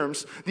day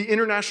terms, the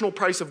international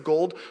price of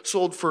gold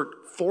sold for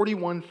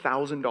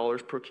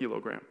 $41,000 per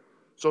kilogram.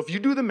 So if you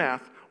do the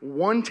math,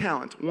 one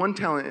talent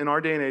in our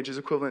day and age is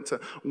equivalent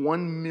to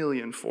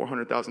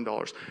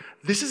 $1,400,000.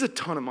 This is a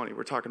ton of money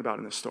we're talking about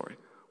in this story.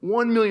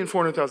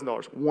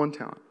 $1,400,000, one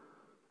talent.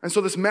 And so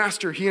this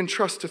master, he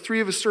entrusts to 3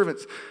 of his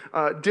servants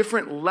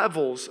different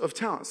levels of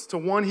talents. To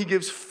one, he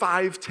gives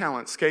 5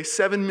 talents, okay,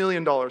 $7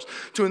 million.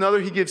 To another,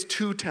 he gives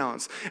 2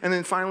 talents. And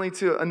then finally,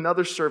 to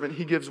another servant,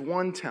 he gives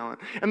 1 talent.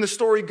 And the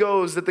story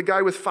goes that the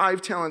guy with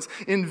 5 talents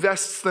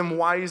invests them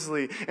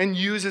wisely and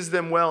uses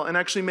them well and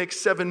actually makes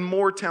 7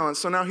 more talents.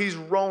 So now he's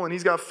rolling.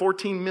 He's got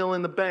 14 mil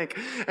in the bank.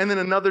 And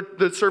then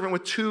the servant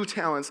with 2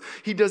 talents,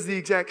 he does the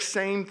exact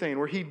same thing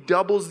where he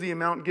doubles the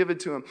amount given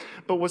to him.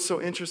 But what's so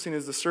interesting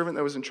is the servant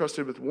that was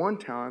entrusted with 1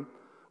 talent,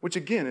 which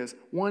again is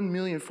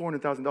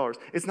 $1,400,000.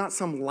 It's not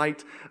some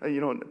light,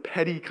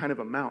 petty kind of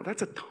amount.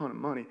 That's a ton of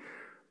money.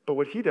 But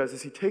what he does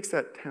is he takes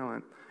that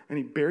talent and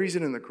he buries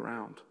it in the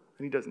ground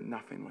and he does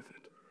nothing with it.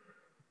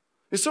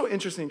 It's so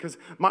interesting because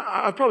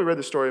I've probably read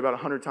this story about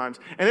 100 times.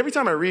 And every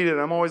time I read it,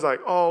 I'm always like,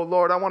 oh,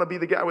 Lord, I want to be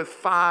the guy with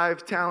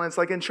 5 talents.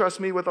 Like, entrust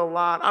me with a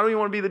lot. I don't even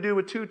want to be the dude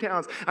with 2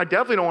 talents. I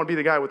definitely don't want to be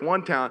the guy with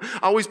 1 talent.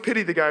 I always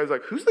pity the guy who's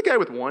like, who's the guy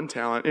with 1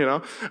 talent,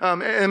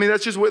 I mean,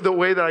 that's just the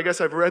way that I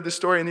guess I've read the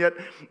story. And yet,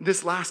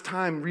 this last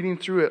time reading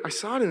through it, I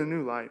saw it in a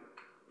new light.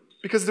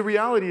 Because the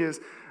reality is,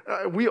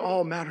 we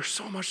all matter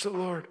so much to the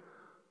Lord.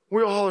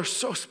 We all are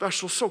so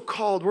special, so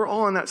called. We're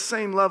all on that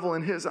same level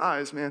in his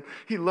eyes, man.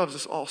 He loves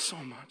us all so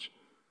much.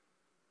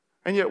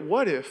 And yet,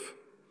 what if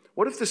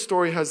this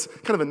story has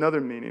kind of another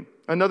meaning,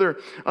 another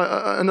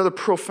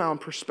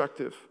profound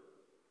perspective?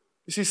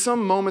 You see,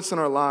 some moments in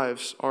our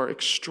lives are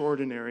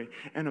extraordinary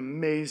and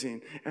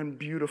amazing and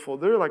beautiful.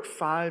 They're like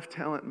 5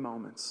 talent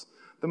moments.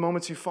 The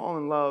moments you fall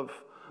in love,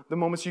 the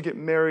moments you get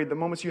married, the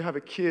moments you have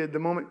a kid, the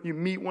moment you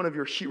meet one of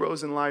your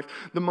heroes in life,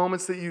 the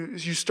moments that you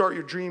start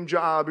your dream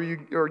job or you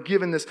are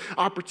given this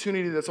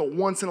opportunity that's a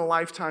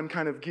once-in-a-lifetime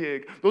kind of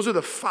gig. Those are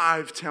the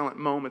 5 talent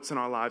moments in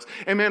our lives.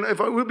 And man,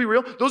 if I will be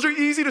real, those are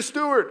easy to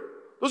steward.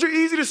 Those are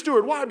easy to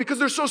steward. Why? Because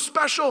they're so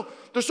special.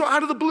 They're so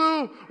out of the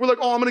blue. We're like,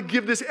 oh, I'm going to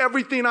give this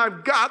everything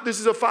I've got. This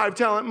is a 5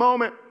 talent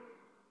moment.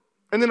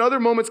 And then other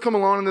moments come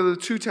along and they're the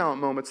 2 talent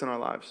moments in our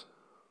lives.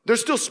 They're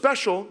still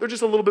special. They're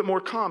just a little bit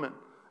more common.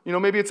 You know,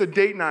 maybe it's a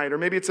date night, or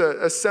maybe it's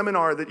a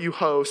seminar that you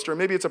host, or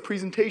maybe it's a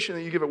presentation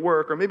that you give at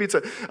work, or maybe it's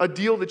a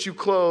deal that you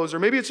close, or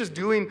maybe it's just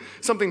doing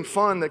something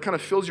fun that kind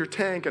of fills your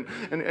tank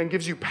and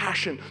gives you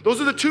passion.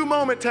 Those are the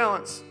 2-moment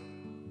talents.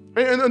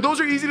 And those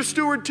are easy to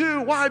steward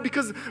too. Why?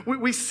 Because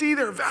we see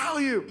their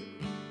value.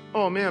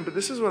 Oh man, but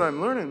this is what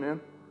I'm learning,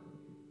 man,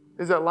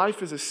 is that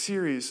life is a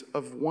series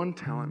of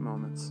 1-talent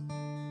moments.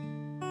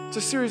 It's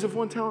a series of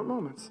 1-talent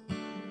moments.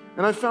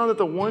 And I found that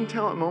the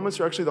 1-talent moments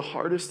are actually the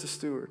hardest to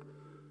steward.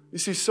 You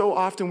see, so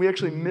often we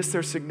actually miss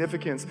their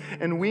significance,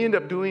 and we end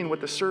up doing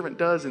what the servant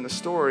does in the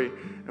story,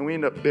 and we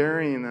end up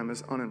burying them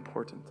as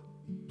unimportant.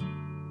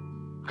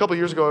 A couple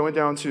years ago, I went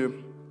down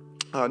to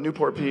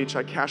Newport Beach.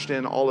 I cashed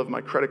in all of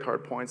my credit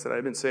card points that I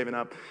had been saving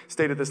up,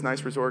 stayed at this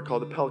nice resort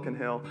called the Pelican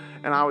Hill,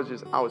 and I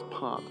was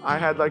pumped. I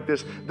had like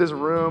this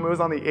room. It was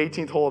on the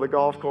 18th hole of the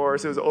golf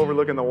course. It was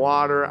overlooking the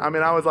water. I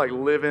mean, I was like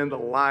living the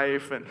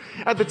life. And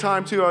at the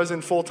time too, I was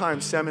in full-time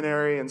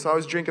seminary, and so I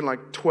was drinking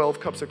like 12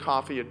 cups of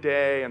coffee a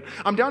day, and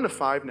I'm down to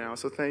 5 now,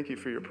 so thank you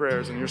for your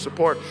prayers and your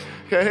support,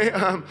 okay?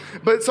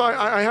 But so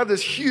I have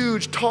this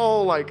huge,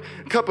 tall, like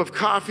cup of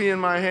coffee in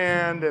my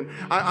hand, and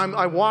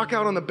I walk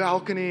out on the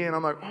balcony, and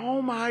I'm like,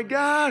 oh my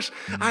gosh,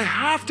 I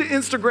have to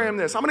Instagram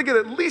this. I'm going to get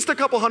at least a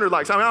couple hundred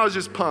likes. I mean, I was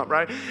just pumped,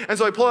 right? And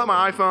so I pull out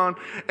my iPhone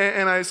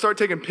and I start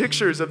taking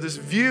pictures of this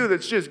view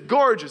that's just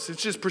gorgeous.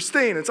 It's just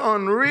pristine. It's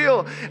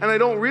unreal. And I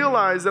don't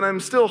realize that I'm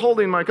still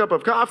holding my cup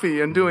of coffee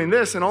and doing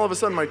this. And all of a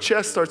sudden my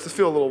chest starts to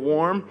feel a little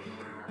warm.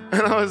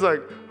 And I was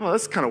like, oh,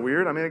 that's kind of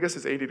weird. I mean, I guess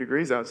it's 80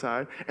 degrees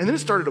outside. And then it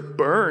started to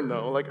burn,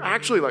 though. Like,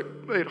 actually, like,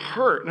 it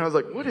hurt. And I was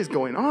like, what is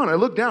going on? I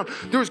looked down.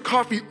 There was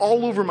coffee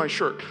all over my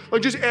shirt.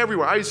 Like, just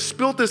everywhere. I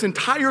spilt this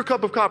entire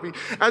cup of coffee.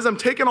 As I'm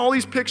taking all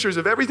these pictures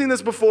of everything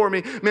that's before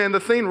me, man, the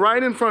thing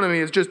right in front of me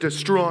is just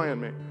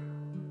destroying me.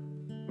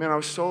 Man, I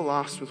was so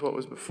lost with what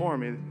was before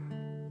me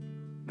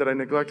that I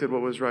neglected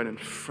what was right in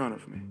front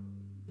of me.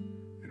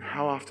 And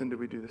how often do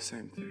we do the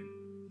same thing?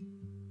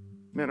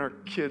 Man, our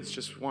kids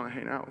just want to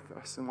hang out with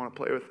us and want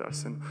to play with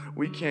us, and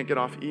we can't get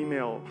off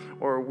email,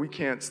 or we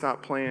can't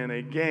stop playing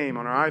a game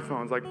on our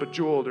iPhones like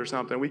Bejeweled or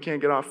something. We can't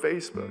get off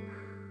Facebook.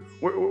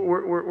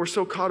 We're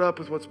so caught up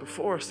with what's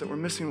before us that we're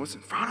missing what's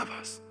in front of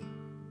us.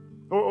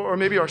 Or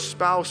maybe our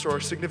spouse or our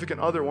significant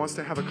other wants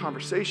to have a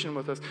conversation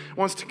with us,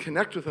 wants to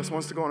connect with us,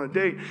 wants to go on a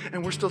date,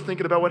 and we're still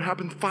thinking about what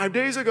happened 5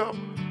 days ago.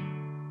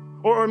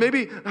 Or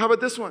maybe, how about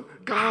this one?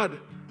 God,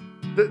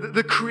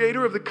 the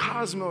creator of the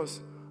cosmos,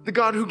 the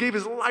God who gave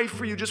his life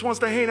for you, just wants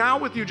to hang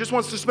out with you, just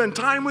wants to spend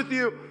time with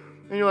you.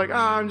 And you're like,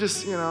 I'm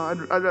just,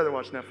 I'd rather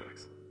watch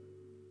Netflix.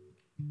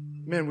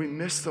 Man, we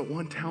miss the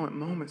 1-talent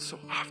moments so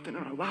often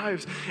in our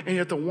lives. And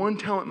yet the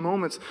 1-talent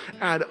moments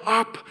add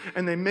up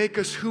and they make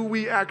us who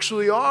we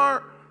actually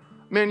are.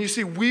 Man, you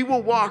see, we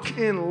will walk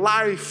in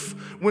life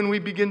when we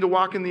begin to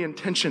walk in the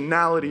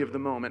intentionality of the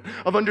moment,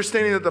 of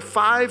understanding that the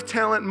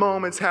 5-talent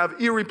moments have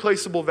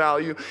irreplaceable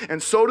value,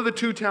 and so do the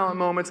 2-talent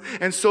moments,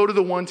 and so do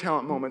the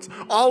 1-talent moments.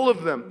 All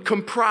of them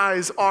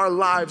comprise our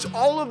lives.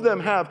 All of them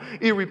have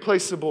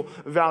irreplaceable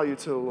value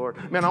to the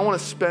Lord. Man, I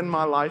want to spend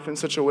my life in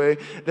such a way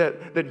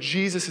that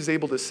Jesus is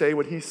able to say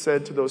what he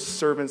said to those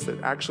servants that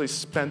actually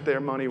spent their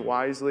money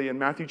wisely. In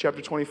Matthew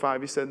chapter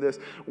 25, he said this,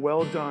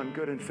 "Well done,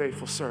 good and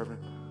faithful servant.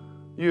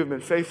 You have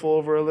been faithful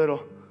over a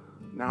little.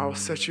 Now I will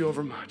set you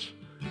over much.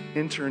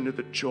 Enter into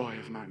the joy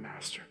of my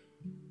master."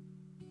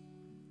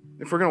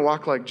 If we're going to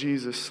walk like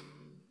Jesus,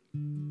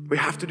 we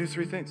have to do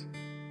 3 things.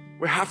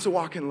 We have to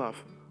walk in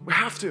love. We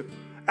have to.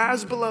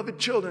 As beloved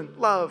children,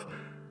 love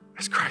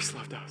as Christ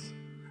loved us.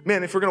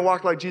 Man, if we're going to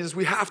walk like Jesus,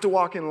 we have to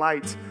walk in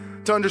light,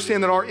 to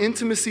understand that our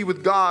intimacy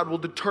with God will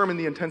determine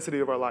the intensity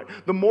of our light.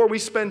 The more we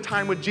spend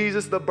time with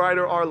Jesus, the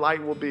brighter our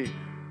light will be.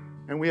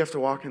 And we have to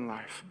walk in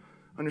life,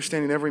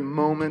 understanding every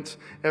moment,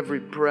 every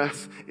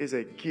breath is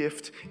a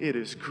gift. It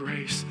is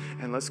grace.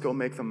 And let's go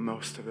make the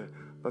most of it.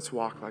 Let's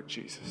walk like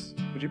Jesus.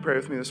 Would you pray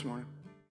with me this morning?